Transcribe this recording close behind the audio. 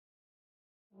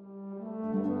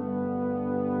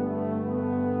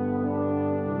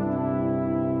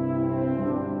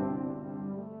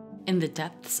In the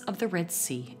depths of the Red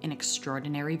Sea, an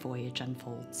extraordinary voyage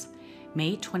unfolds.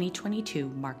 May 2022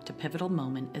 marked a pivotal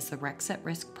moment as the Wrecks at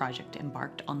Risk project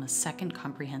embarked on the second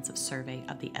comprehensive survey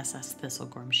of the SS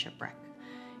Thistlegorm shipwreck.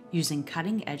 Using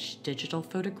cutting-edge digital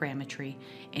photogrammetry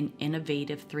and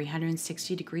innovative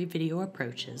 360-degree video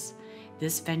approaches,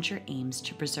 this venture aims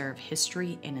to preserve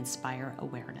history and inspire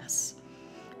awareness.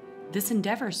 This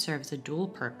endeavor serves a dual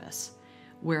purpose,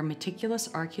 where meticulous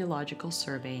archaeological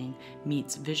surveying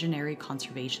meets visionary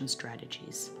conservation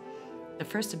strategies. The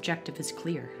first objective is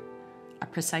clear. A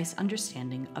precise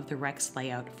understanding of the wreck's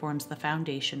layout forms the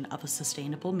foundation of a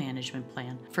sustainable management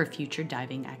plan for future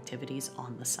diving activities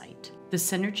on the site. The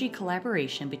synergy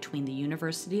collaboration between the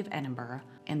University of Edinburgh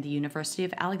and the University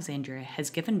of Alexandria has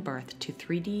given birth to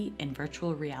 3D and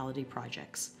virtual reality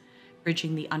projects,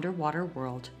 bridging the underwater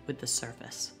world with the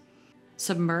surface.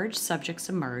 Submerged subjects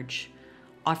emerge,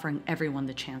 offering everyone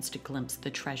the chance to glimpse the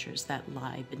treasures that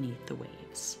lie beneath the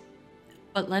waves.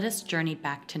 But let us journey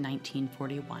back to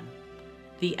 1941.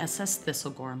 The SS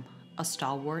Thistlegorm, a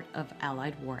stalwart of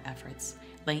Allied war efforts,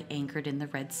 lay anchored in the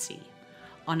Red Sea.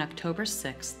 On October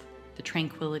 6th, the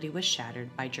tranquility was shattered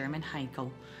by German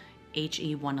Heinkel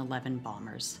HE-111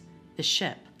 bombers. The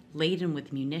ship, laden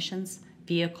with munitions,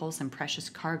 vehicles, and precious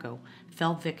cargo,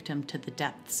 fell victim to the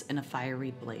depths in a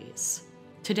fiery blaze.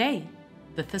 Today,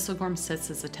 the Thistlegorm sits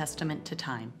as a testament to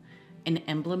time, an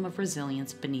emblem of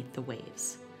resilience beneath the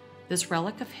waves. This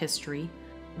relic of history,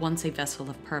 once a vessel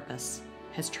of purpose,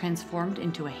 has transformed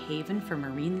into a haven for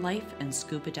marine life and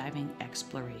scuba diving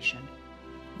exploration.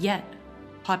 Yet,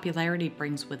 popularity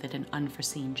brings with it an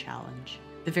unforeseen challenge.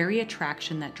 The very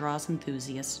attraction that draws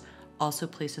enthusiasts also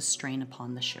places strain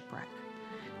upon the shipwreck.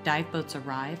 Dive boats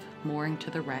arrive, mooring to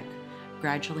the wreck,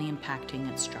 gradually impacting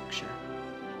its structure.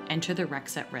 Enter the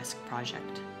Wrecks at Risk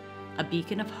project, a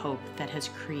beacon of hope that has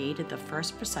created the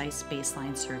first precise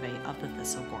baseline survey of the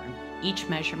Thistlegorm. Each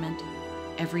measurement,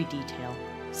 every detail,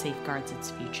 safeguards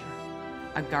its future,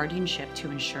 a guardianship to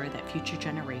ensure that future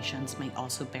generations may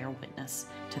also bear witness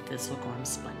to Thistlegorm's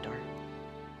splendor.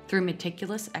 Through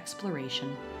meticulous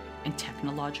exploration and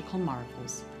technological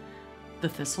marvels, the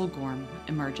Thistlegorm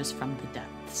emerges from the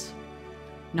depths,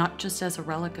 not just as a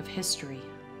relic of history,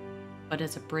 but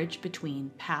as a bridge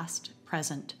between past,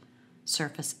 present,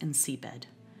 surface, and seabed,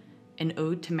 an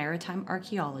ode to maritime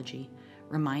archaeology,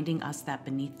 reminding us that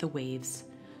beneath the waves,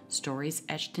 stories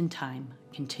etched in time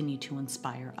continue to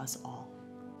inspire us all.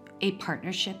 A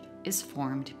partnership is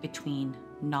formed between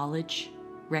knowledge,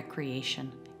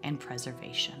 recreation, and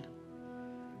preservation.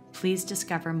 Please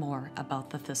discover more about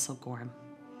the Thistlegorm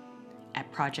at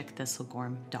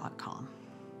projectthistlegorm.com.